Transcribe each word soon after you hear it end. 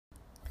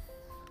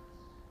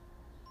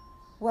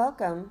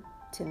Welcome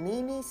to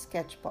Mimi's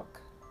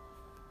Sketchbook.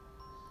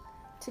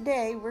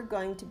 Today we're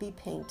going to be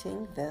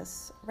painting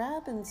this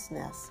robin's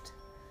nest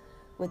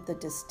with the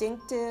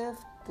distinctive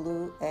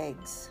blue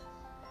eggs.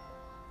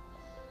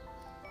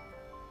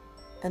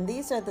 And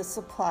these are the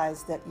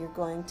supplies that you're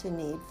going to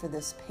need for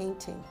this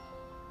painting.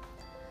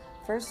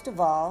 First of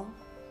all,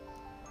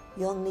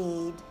 you'll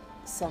need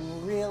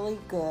some really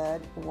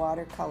good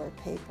watercolor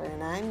paper,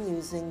 and I'm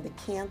using the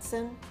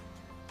Canson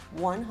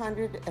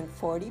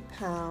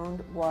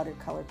 140-pound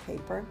watercolor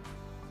paper.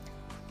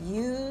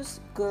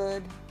 Use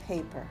good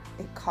paper.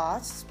 It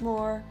costs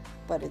more,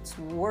 but it's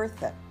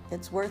worth it.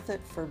 It's worth it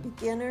for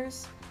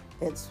beginners.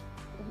 It's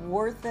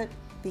worth it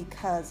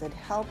because it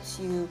helps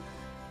you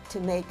to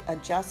make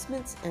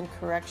adjustments and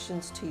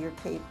corrections to your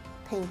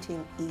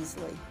painting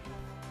easily.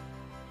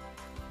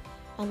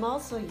 I'm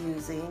also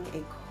using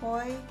a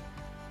Koi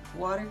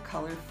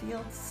watercolor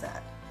field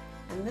set,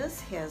 and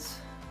this has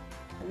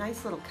a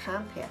nice little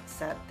compact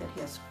set that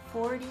has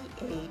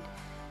 48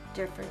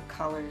 different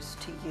colors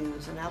to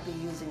use, and I'll be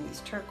using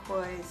these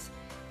turquoise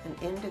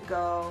and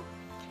indigo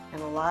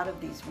and a lot of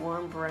these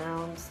warm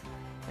browns,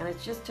 and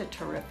it's just a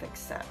terrific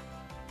set.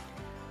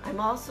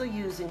 I'm also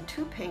using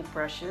two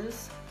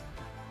paintbrushes.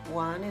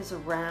 One is a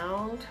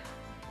round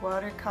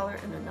watercolor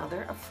and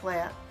another a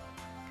flat,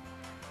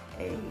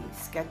 a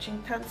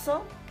sketching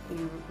pencil, a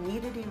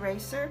kneaded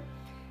eraser,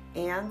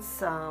 and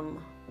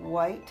some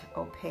white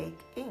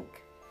opaque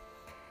ink.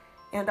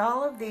 And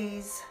all of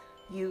these,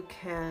 you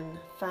can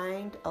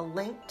find a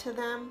link to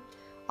them,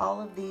 all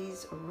of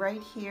these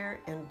right here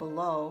and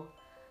below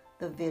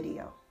the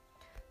video.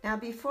 Now,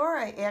 before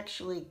I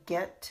actually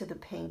get to the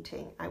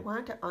painting, I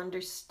want to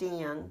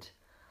understand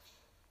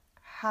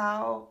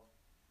how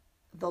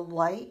the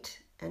light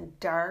and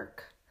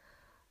dark,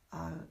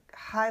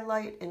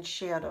 highlight and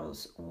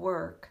shadows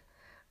work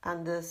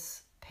on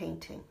this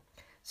painting.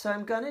 So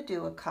I'm going to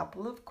do a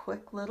couple of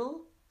quick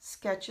little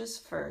sketches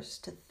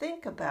first to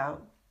think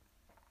about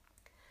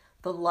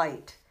the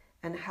light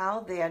and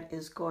how that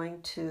is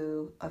going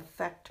to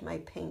affect my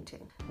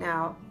painting.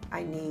 Now,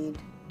 I need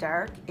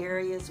dark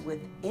areas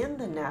within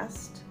the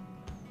nest,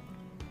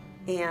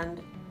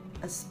 and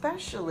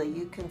especially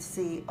you can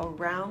see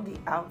around the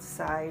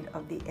outside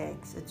of the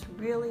eggs. It's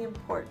really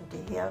important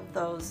to have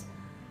those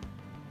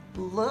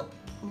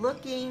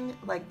looking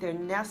like they're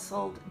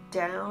nestled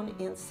down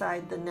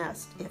inside the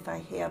nest if I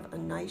have a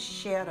nice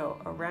shadow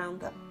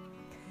around them.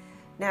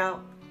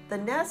 Now, the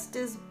nest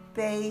is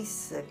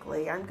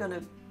basically, I'm going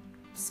to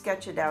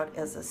sketch it out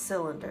as a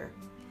cylinder,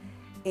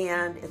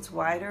 and it's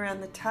wider on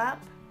the top,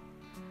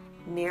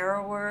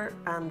 narrower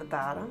on the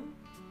bottom,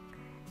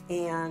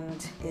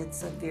 and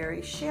it's a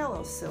very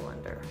shallow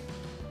cylinder.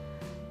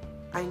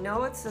 I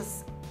know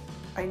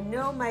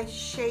my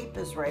shape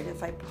is right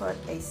if I put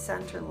a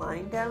center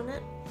line down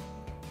it.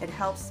 It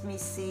helps me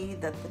see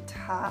that the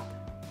top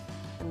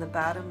and the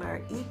bottom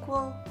are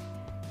equal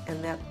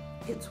and that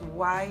it's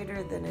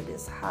wider than it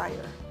is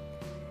higher.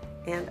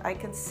 And I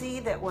can see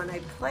that when I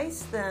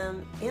place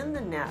them in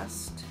the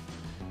nest,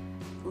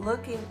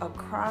 looking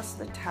across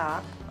the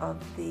top of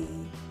the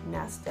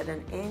nest at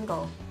an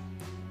angle,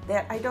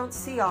 that I don't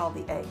see all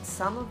the eggs.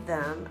 Some of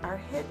them are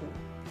hidden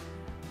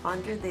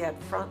under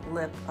that front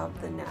lip of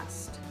the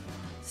nest.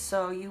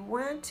 So you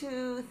want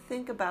to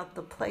think about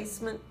the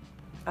placement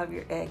of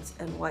your eggs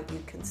and what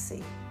you can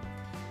see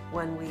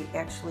when we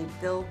actually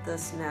build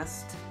this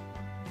nest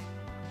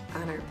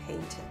on our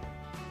painting.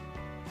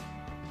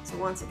 So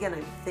once again,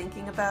 I'm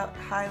thinking about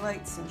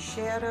highlights and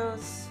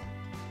shadows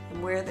and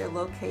where they're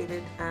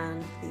located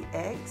on the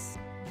eggs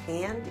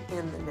and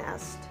in the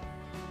nest.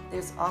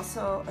 There's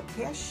also a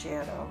cast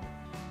shadow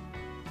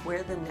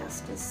where the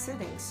nest is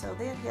sitting, so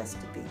that has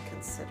to be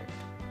considered.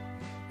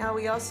 Now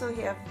we also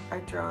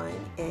are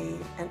drawing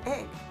an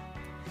egg,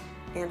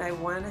 and I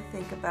want to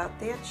think about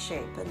that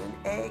shape. And an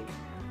egg,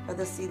 or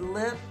this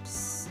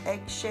ellipse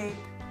egg shape,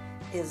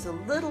 is a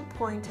little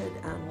pointed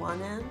on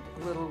one end,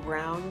 a little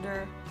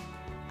rounder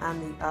on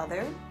the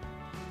other,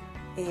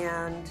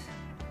 and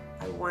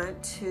I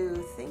want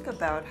to think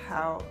about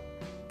how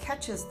it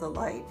catches the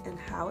light and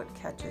how it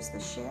catches the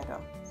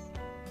shadow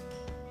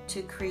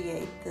to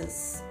create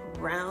this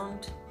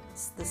round,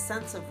 the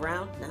sense of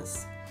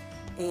roundness,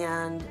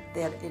 and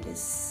that it is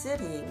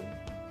sitting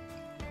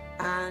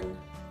on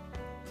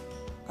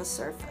a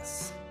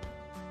surface.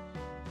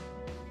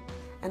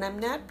 And I'm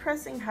not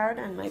pressing hard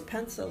on my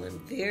pencil.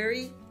 I'm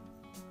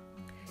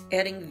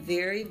adding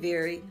very,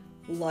 very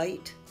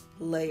light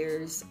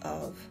layers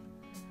of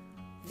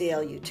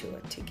value to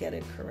it to get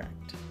it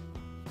correct.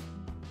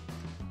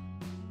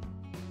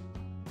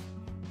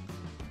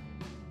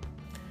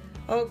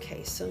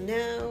 Okay, so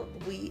now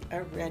we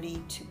are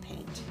ready to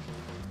paint.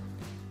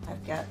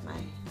 I've got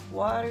my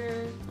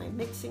water, my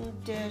mixing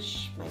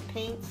dish, my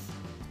paints,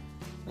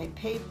 my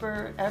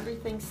paper,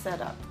 everything set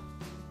up.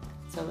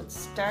 So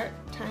it's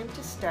time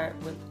to start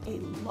with a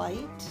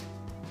light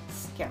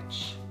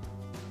sketch.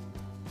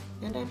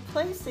 And I'm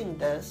placing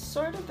this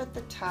sort of at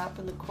the top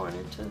in the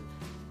corner to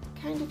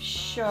kind of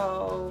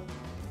show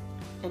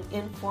an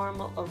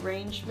informal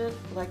arrangement,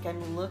 like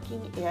I'm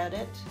looking at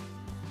it,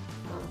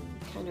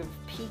 kind of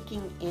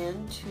peeking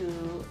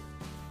into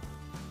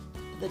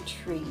the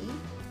tree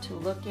to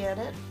look at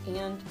it,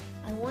 and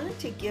I wanted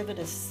to give it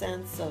a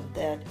sense of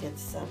that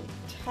it's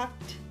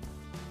tucked,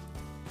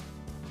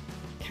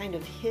 kind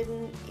of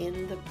hidden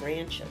in the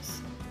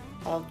branches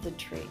of the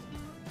tree.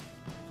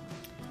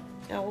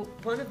 Now,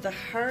 one of the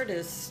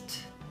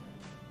hardest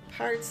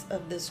parts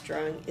of this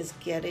drawing is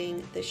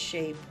getting the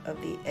shape of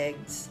the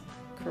eggs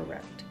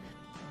correct.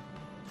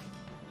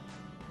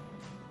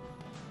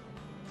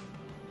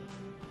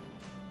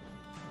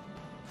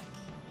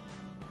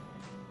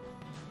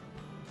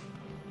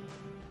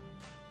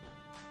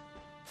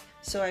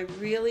 So I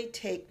really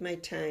take my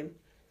time,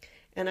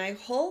 and I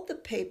hold the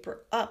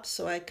paper up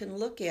so I can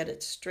look at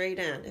it straight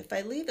on. If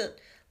I leave it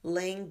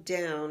laying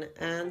down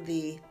on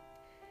the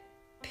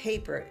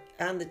paper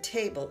on the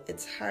table,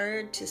 it's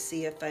hard to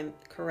see if I'm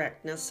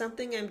correct. Now,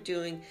 something I'm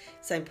doing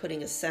is I'm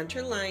putting a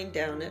center line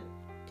down it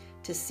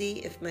to see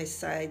if my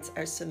sides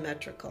are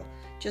symmetrical.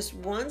 Just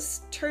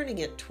once turning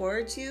it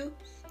towards you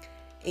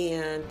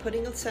and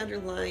putting a center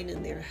line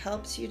in there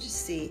helps you to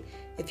see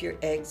if your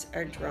eggs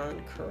are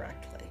drawn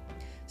correctly.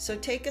 So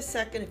take a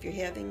second. If you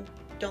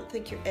don't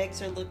think your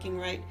eggs are looking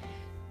right,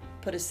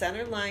 put a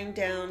center line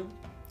down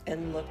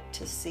and look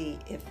to see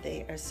if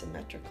they are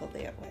symmetrical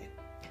that way.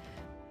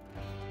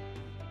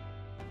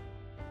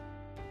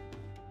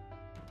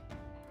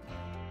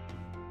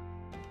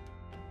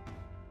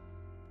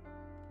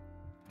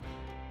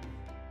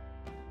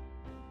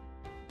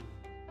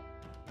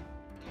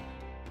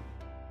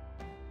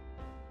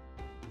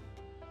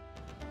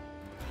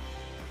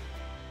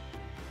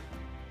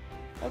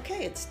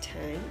 Okay, it's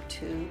time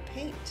to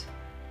paint.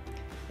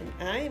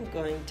 And I am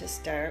going to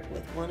start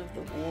with one of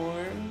the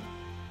warm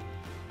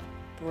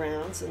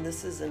browns, and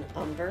this is an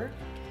umber.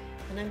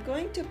 And I'm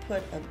going to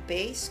put a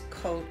base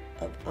coat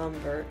of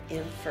umber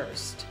in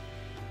first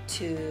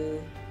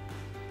to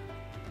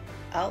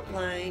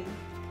outline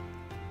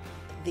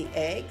the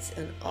eggs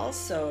and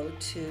also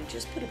to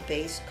just put a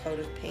base coat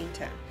of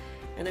paint on.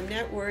 And I'm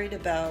not worried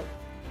about,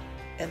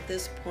 at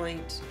this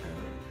point,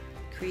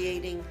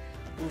 creating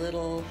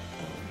little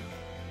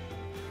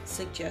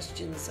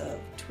suggestions of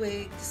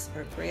twigs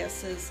or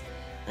grasses.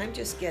 I'm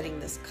just getting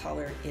this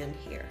color in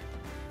here.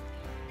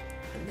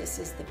 And this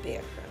is the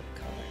background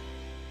color.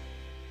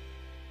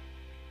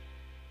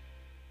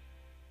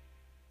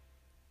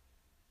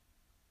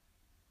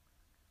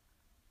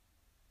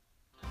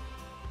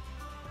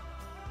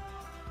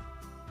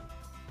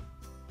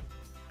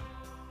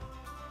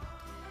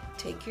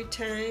 Take your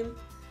time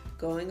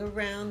going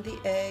around the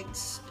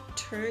eggs.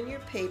 Turn your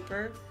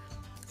paper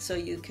so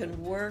you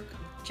can work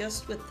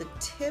just with the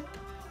tip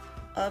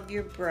of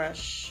your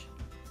brush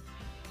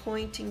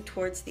pointing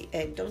towards the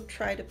egg. Don't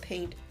try to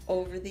paint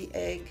over the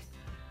egg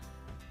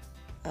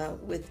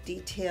with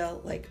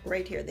detail, like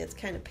right here. That's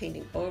kind of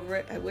painting over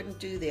it. I wouldn't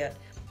do that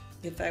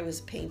if I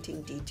was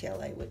painting detail.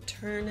 I would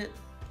turn it,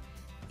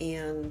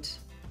 and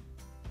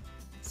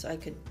so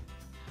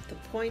the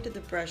point of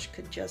the brush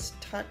could just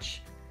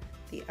touch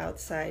the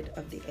outside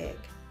of the egg.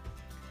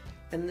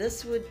 And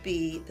this would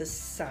be the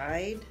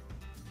side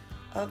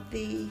of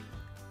the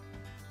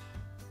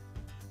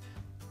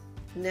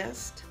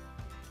nest,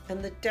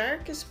 and the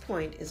darkest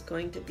point is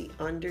going to be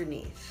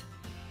underneath,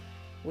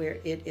 where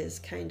it is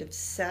kind of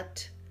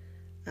set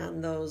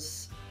on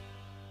those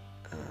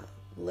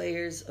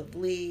layers of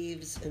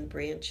leaves and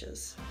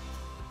branches.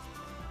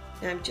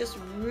 Now I'm just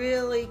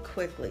really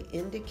quickly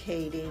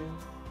indicating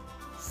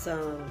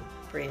some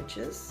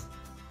branches,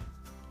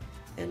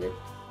 and it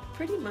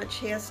pretty much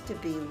has to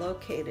be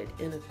located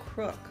in a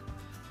crook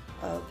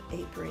of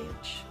a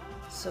branch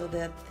so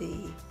that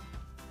the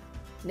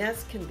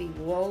nest can be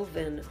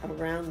woven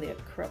around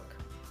that crook.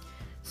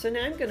 So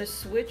now I'm going to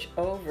switch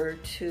over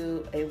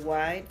to a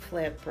wide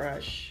flat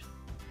brush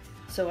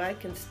so I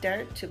can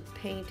start to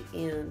paint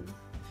in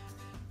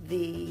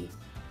the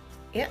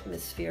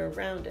atmosphere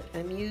around it.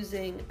 I'm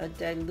using a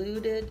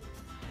diluted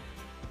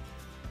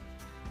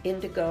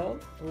indigo,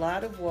 a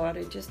lot of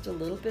water, just a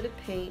little bit of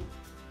paint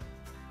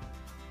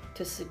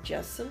to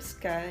suggest some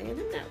sky, and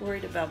I'm not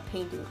worried about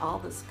painting all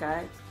the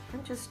sky.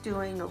 I'm just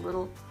doing a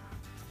little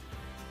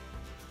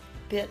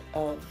bit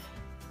of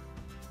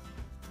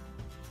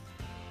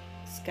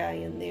sky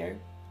in there.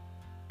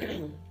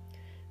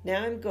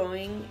 Now I'm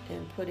going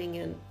and putting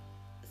in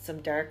some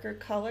darker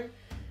color.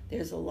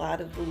 There's a lot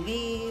of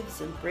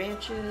leaves and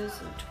branches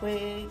and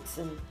twigs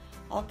and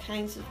all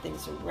kinds of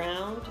things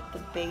around the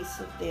base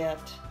of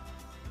that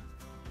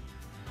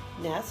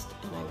nest,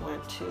 and I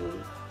want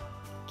to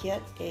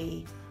get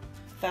a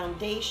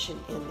foundation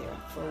in there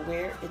for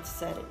where it's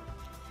setting.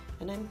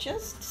 And I'm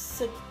just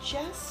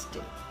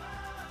suggesting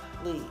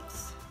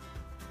leaves.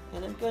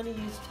 And I'm going to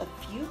use a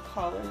few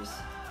colors,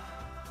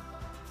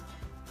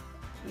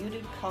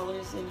 muted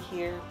colors in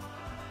here,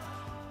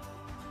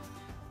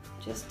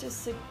 just to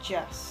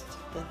suggest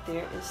that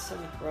there is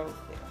some growth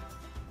there.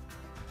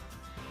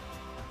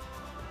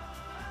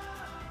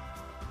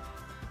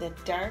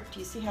 That dark, do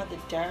you see how the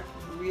dark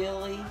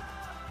really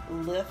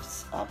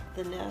lifts up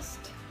the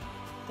nest.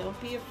 Don't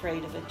be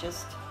afraid of it,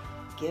 just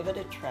give it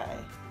a try.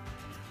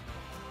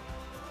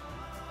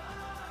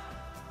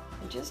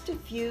 And just a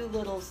few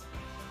little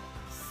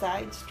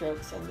side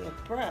strokes on the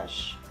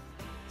brush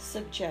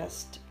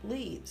suggest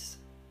leaves.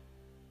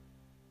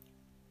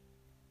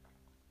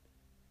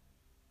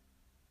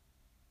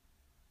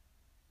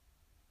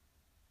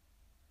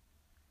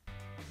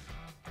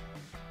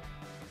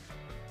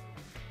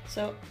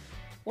 So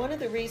one of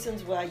the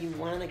reasons why you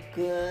want a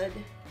good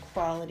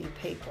quality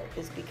paper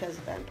is because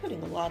I'm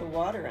putting a lot of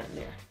water on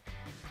there.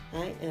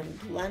 I am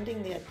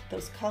blending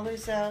those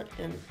colors out,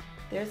 and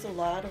there's a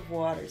lot of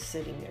water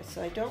sitting there.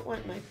 So I don't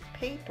want my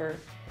paper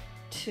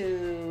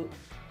to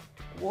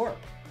warp.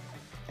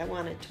 I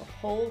want it to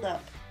hold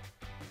up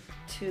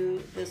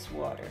to this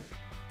water.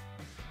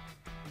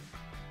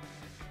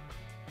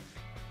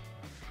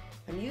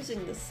 I'm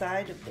using the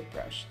side of the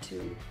brush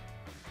to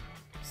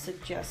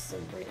suggest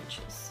some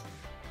branches.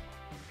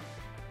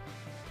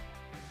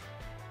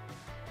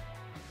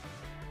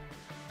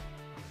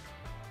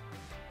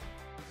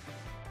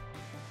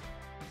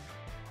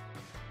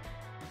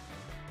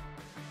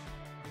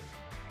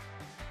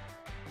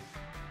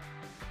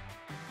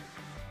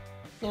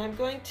 Now I'm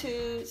going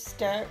to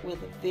start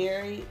with a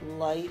very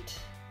light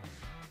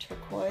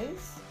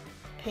turquoise,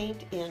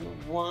 paint in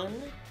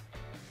one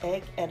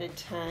egg at a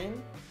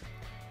time,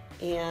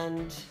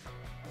 and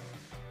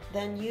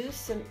then use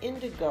some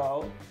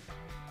indigo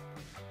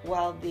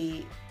while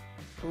the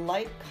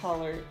light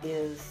color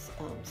is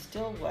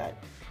still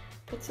wet.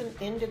 Put some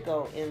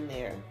indigo in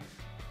there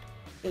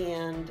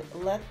and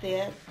let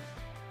that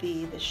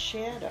be the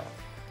shadow.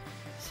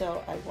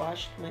 So I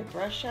washed my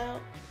brush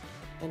out,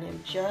 and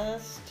I'm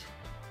just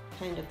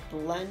kind of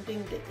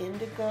blending the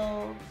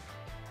indigo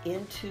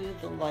into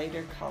the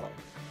lighter color.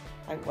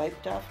 I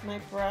wiped off my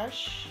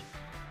brush.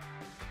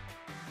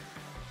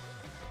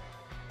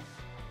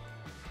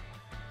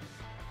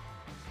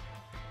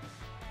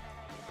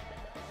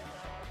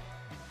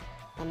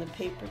 On the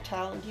paper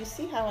towel, and do you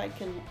see how I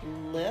can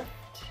lift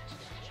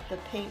the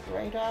paint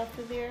right off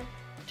of there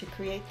to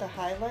create the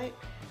highlight?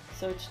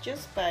 So it's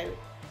just by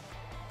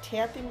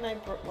tapping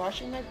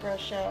washing my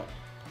brush out,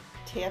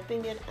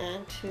 tapping it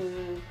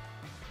onto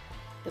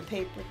the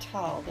paper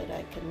towel that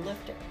I can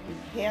lift it.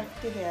 You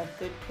have to have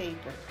good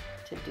paper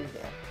to do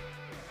that.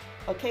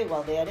 Okay,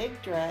 while that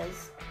egg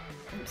dries,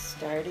 I'm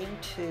starting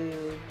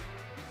to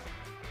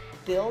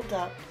build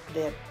up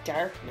that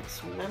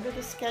darkness. Remember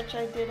the sketch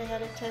I did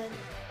ahead of time?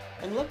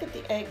 And look at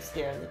the eggs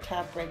there in the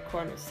top right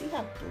corner. See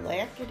how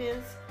black it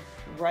is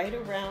right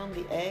around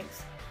the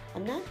eggs?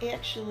 I'm not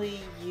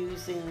actually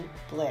using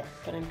black,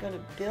 but I'm going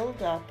to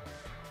build up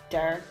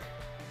dark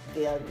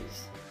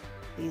values.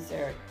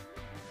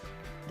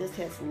 This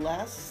has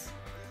less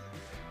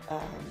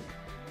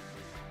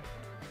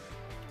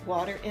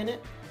water in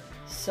it,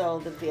 so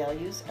the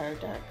values are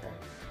darker.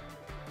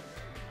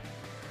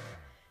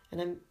 And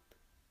I'm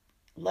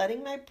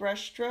letting my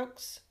brush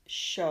strokes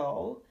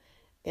show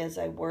as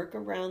I work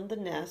around the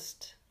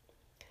nest,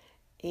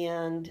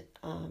 and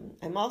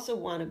I also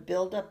want to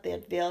build up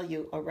that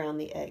value around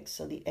the eggs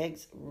so the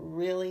eggs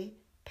really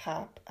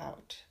pop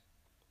out.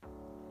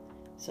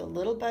 So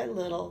little by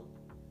little,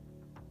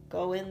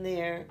 go in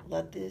there,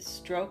 let the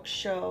strokes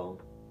show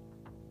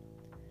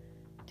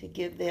to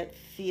give that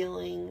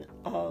feeling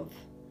of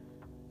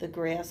the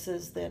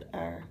grasses that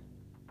are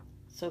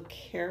so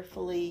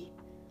carefully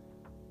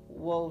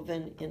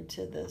woven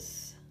into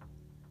this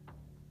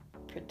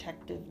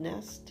protective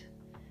nest.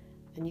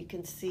 And you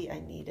can see I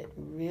need it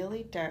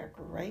really dark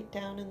right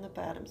down in the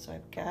bottom, so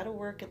I've got to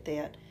work at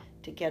that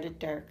to get it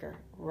darker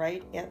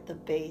right at the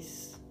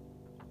base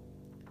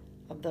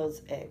of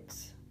those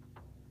eggs.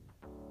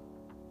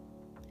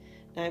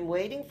 Now I'm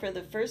waiting for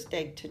the first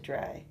egg to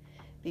dry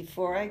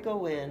before I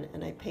go in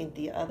and I paint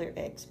the other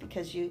eggs,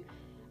 because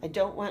I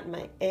don't want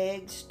my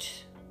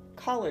eggs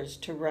colors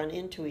to run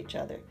into each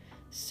other.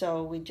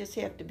 So we just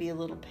have to be a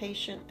little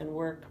patient and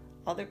work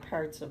other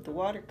parts of the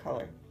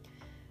watercolor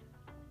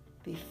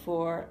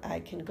before I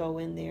can go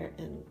in there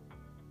and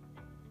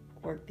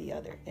work the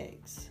other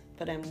eggs.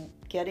 But I'm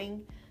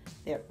getting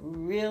that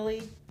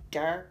really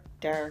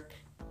dark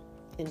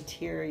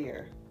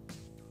interior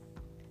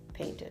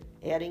painted,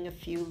 adding a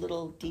few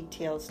little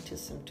details to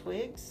some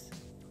twigs.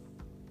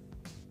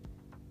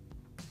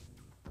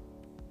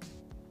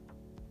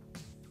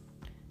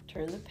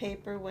 Turn the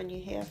paper when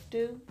you have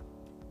to.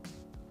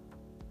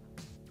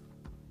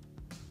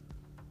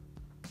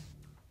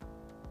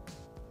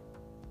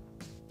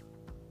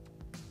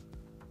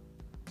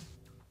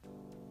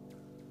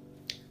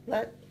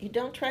 You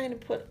don't try to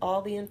put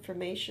all the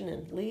information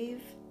in.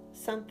 Leave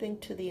something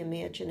to the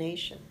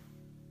imagination.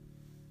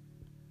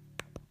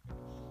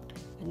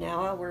 And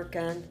now I'll work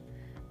on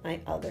my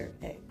other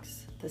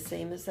eggs, the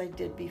same as I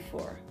did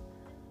before.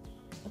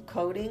 A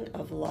coating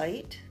of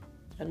light,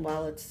 and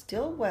while it's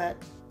still wet,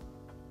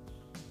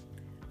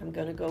 I'm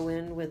going to go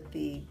in with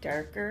the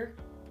darker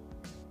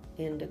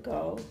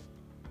indigo,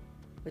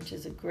 which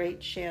is a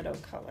great shadow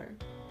color,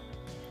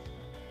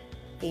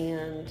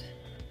 and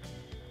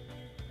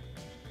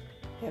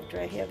After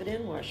I have it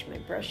in, wash my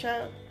brush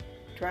out,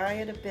 dry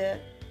it a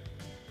bit,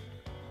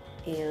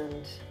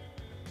 and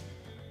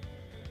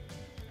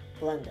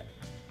blend it.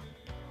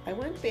 I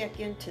went back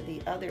into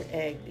the other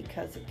egg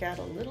because it got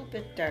a little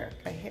bit dark.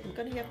 I'm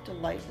going to have to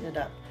lighten it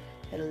up.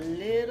 Had a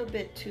little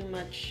bit too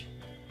much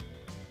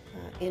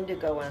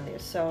indigo on there,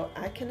 so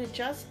I can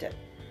adjust it.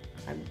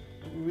 I'm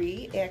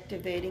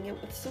reactivating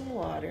it with some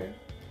water,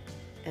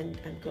 and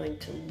I'm going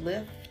to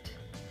lift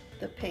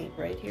the paint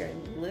right here.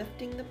 I'm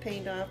lifting the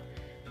paint off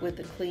with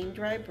a clean,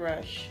 dry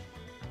brush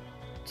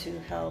to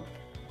help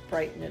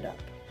brighten it up.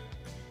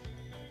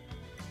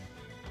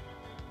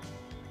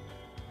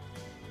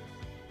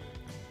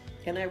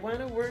 And I want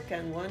to work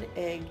on one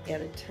egg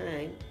at a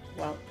time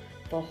while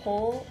the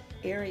whole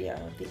area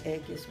of the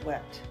egg is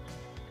wet,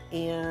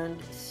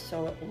 and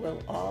so it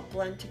will all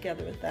blend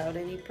together without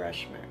any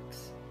brush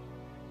marks.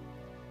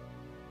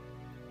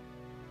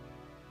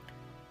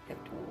 I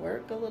have to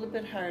work a little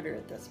bit harder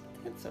at this,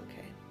 but that's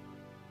okay.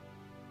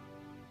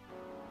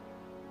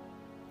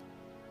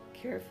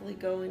 Carefully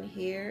go in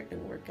here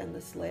and work on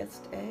this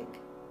last egg.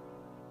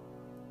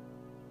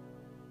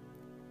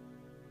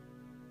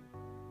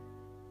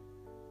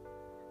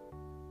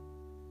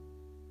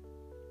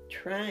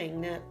 Trying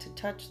not to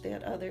touch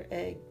that other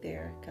egg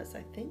there because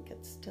I think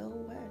it's still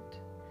wet.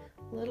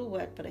 A little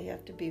wet, but I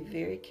have to be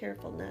very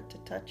careful not to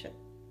touch it.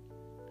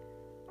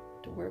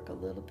 To work a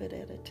little bit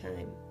at a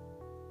time.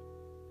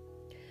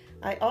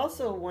 I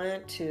also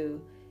want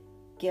to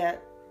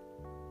get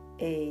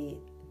a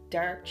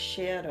dark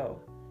shadow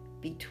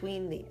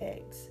between the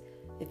eggs.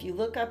 If you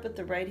look up at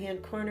the right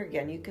hand corner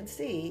again, you can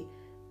see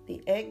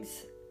the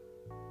eggs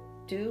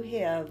do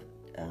have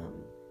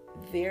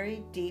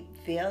very deep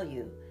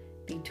value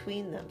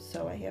between them,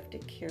 so I have to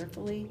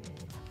carefully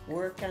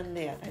work on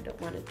that. I don't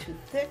want it too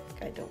thick,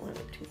 I don't want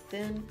it too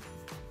thin,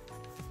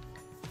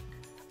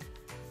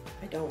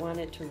 I don't want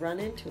it to run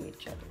into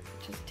each other.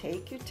 Just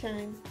take your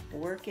time,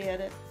 work at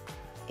it,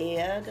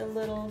 add a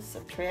little,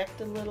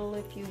 subtract a little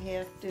if you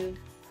have to.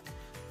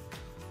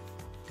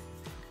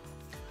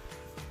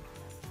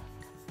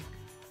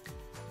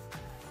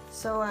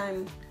 So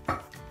I'm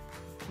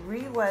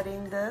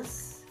re-wetting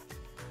this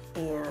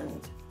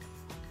and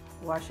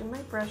washing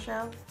my brush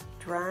out,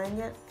 drying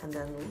it, and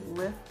then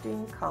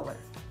lifting the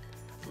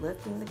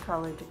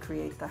color to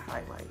create the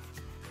highlight.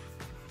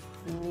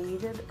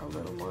 Needed a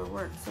little more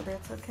work, so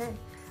that's okay.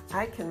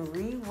 I can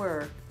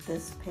rework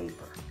this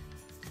paper.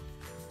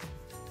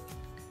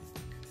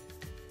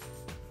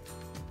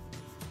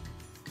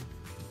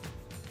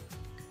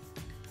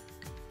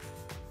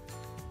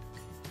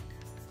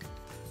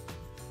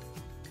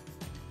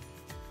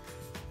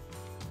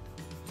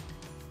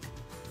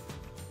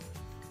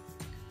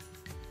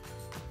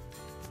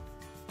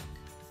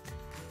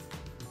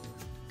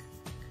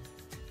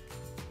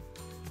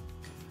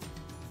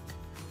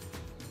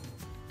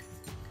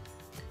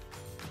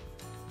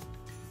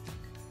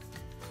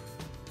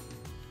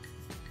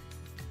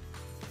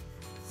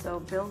 So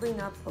building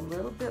up a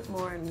little bit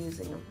more, I'm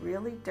using a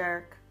really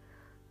dark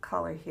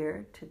color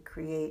here to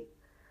create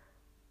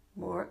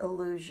more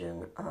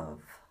illusion of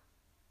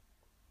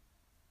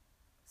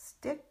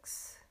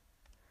sticks.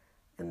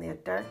 And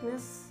that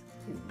darkness,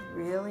 you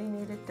really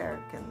need it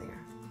dark in there.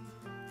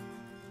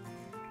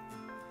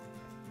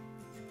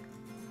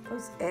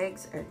 Those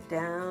eggs are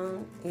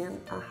down in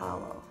a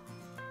hollow.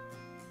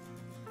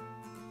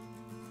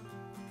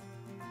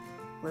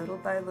 Little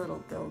by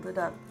little, build it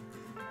up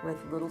with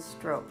little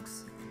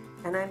strokes.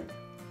 And I'm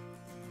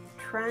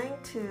trying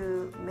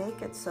to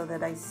make it so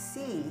that I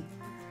see,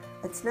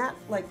 it's not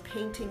like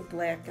painting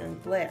black on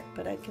black,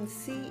 but I can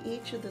see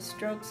each of the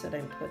strokes that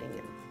I'm putting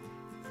in.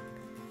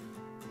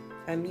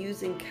 I'm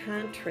using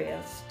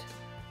contrast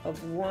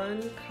of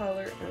one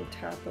color on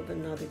top of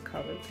another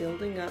color,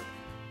 building up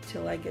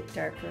till I get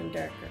darker and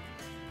darker.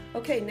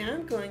 Okay, now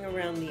I'm going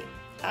around the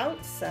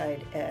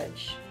outside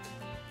edge,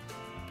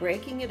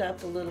 breaking it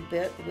up a little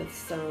bit with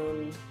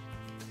some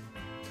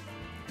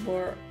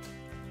more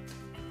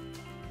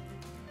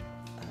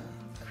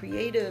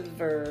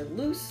creative or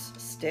loose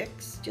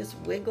sticks, just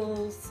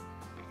wiggles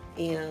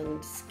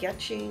and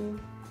sketching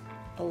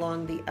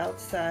along the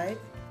outside,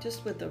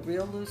 just with a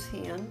real loose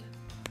hand.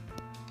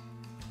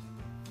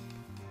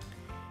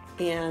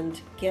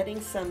 And getting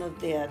some of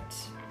that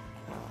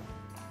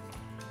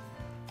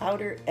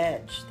outer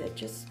edge, that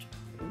just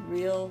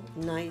real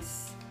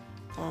nice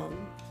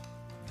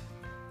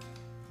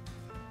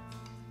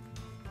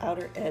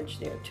outer edge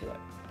there to it.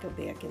 Go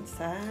back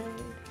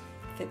inside,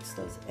 fix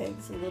those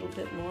eggs a little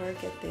bit more,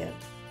 get that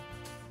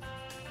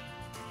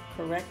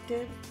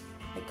corrected.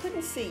 I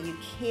couldn't see, you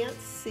can't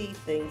see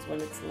things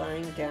when it's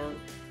lying down.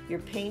 Your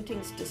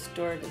painting's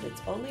distorted.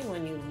 It's only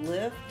when you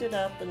lift it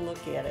up and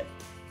look at it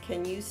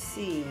can you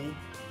see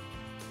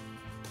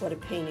what a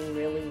painting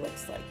really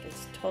looks like.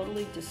 It's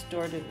totally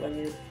distorted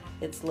when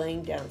it's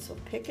laying down. So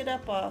pick it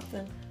up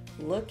often,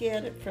 look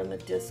at it from a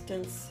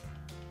distance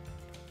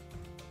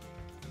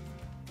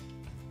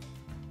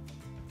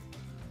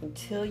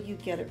until you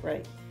get it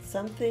right.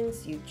 Some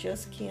things you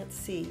just can't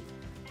see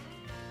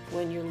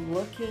when you're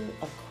looking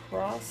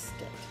crossed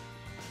it.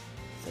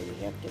 So you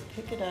have to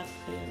pick it up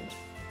and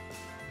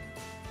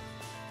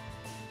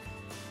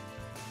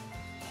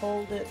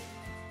hold it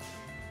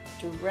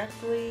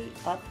directly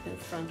up in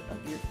front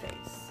of your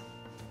face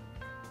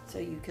so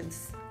you can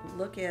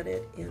look at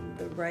it in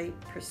the right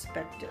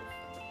perspective.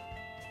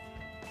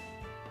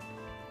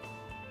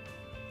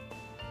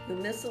 You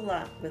miss a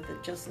lot with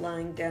it just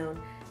lying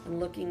down and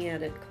looking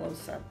at it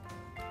close up.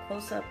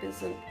 Close up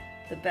isn't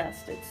the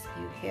best.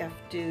 You have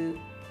to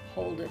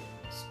hold it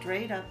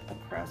straight up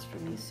across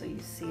from you so you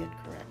see it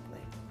correctly.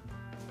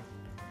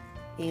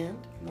 And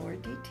more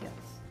details.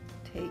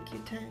 Take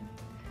your time.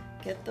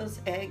 Get those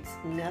eggs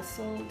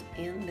nestled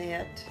in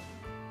that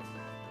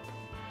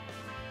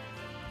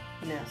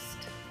nest.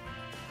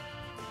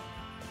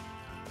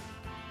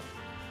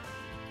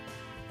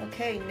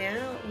 Okay,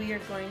 now we are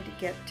going to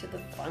get to the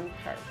fun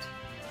part.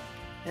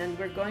 And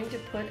we're going to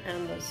put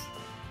on those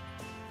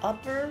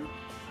upper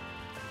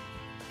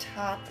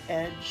top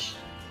edge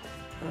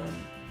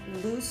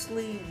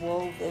loosely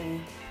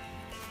woven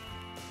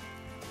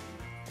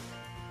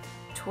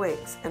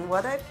twigs. And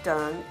what I've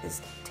done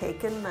is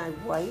taken my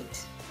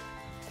white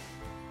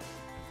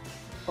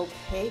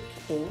opaque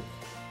ink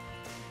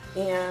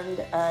and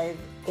I've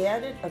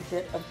added a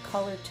bit of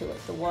color to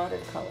it, the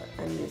watercolor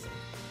I'm using.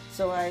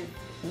 So I'm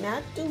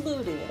not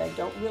diluting it. I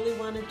don't really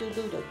want to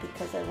dilute it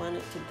because I want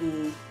it to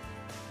be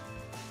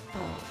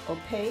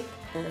opaque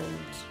and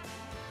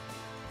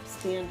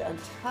stand on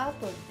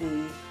top of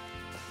the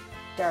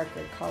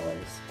darker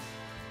colors.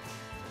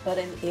 But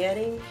I'm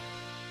adding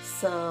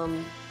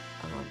some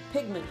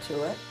pigment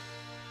to it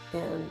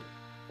and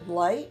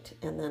light,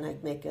 and then I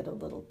make it a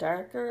little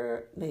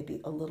darker,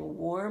 maybe a little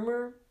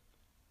warmer,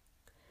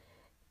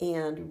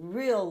 and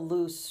real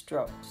loose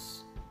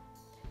strokes.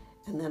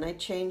 And then I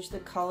change the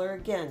color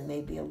again,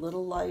 maybe a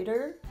little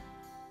lighter.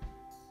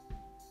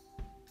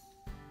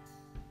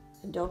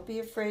 And don't be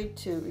afraid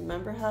to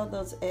remember how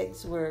those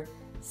eggs were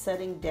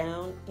setting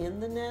down in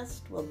the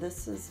nest. Well,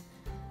 this is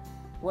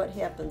what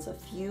happens. A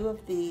few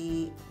of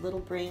the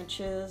little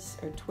branches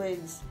or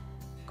twigs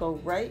go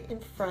right in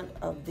front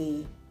of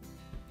the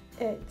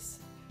eggs.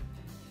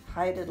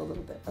 Hide it a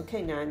little bit.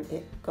 Okay, now I'm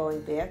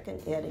going back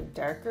and adding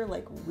darker,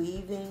 like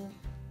weaving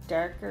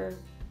darker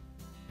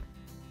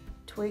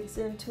twigs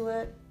into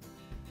it.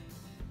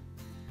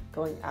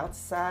 Going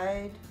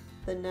outside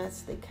the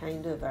nest, they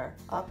kind of are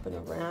up and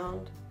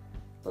around,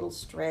 little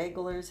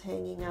stragglers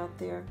hanging out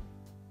there.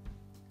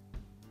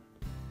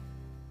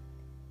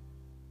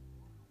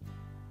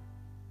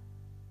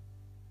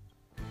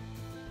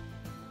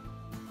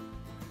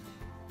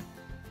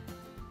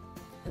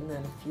 And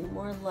then a few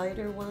more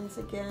lighter ones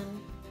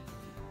again,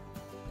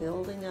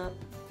 building up.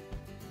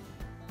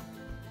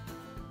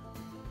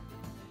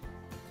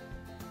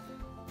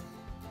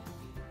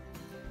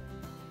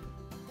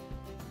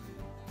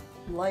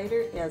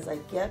 Lighter as I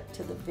get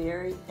to the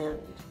very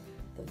end.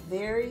 The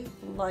very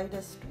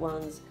lightest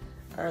ones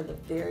are the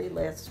very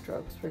last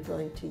strokes we're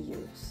going to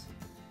use.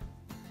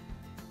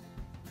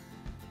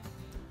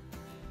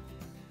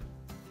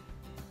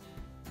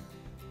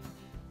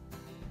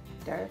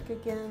 Dark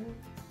again.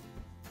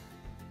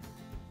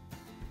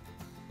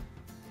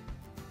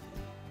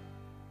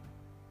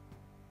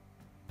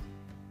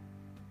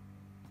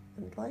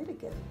 And light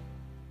again.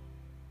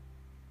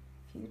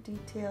 A few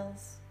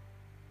details.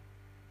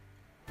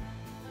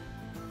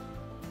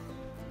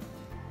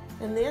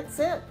 And that's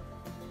it.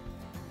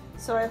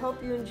 So I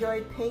hope you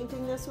enjoyed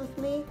painting this with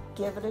me.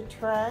 Give it a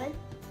try.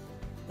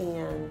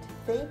 And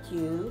thank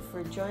you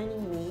for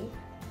joining me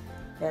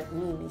at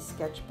Mimi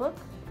Sketchbook.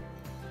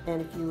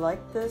 And if you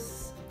like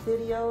this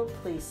video,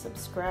 please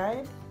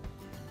subscribe.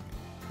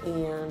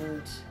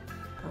 And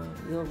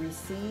you'll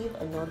receive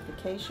a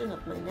notification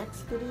of my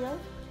next video.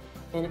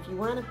 And if you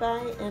want to buy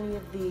any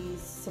of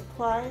these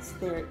supplies,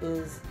 there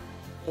is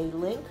a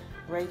link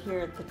right here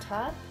at the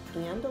top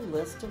and a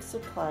list of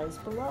supplies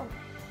below.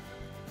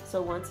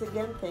 So once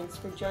again, thanks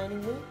for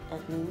joining me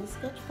at Mimi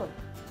Sketchbook.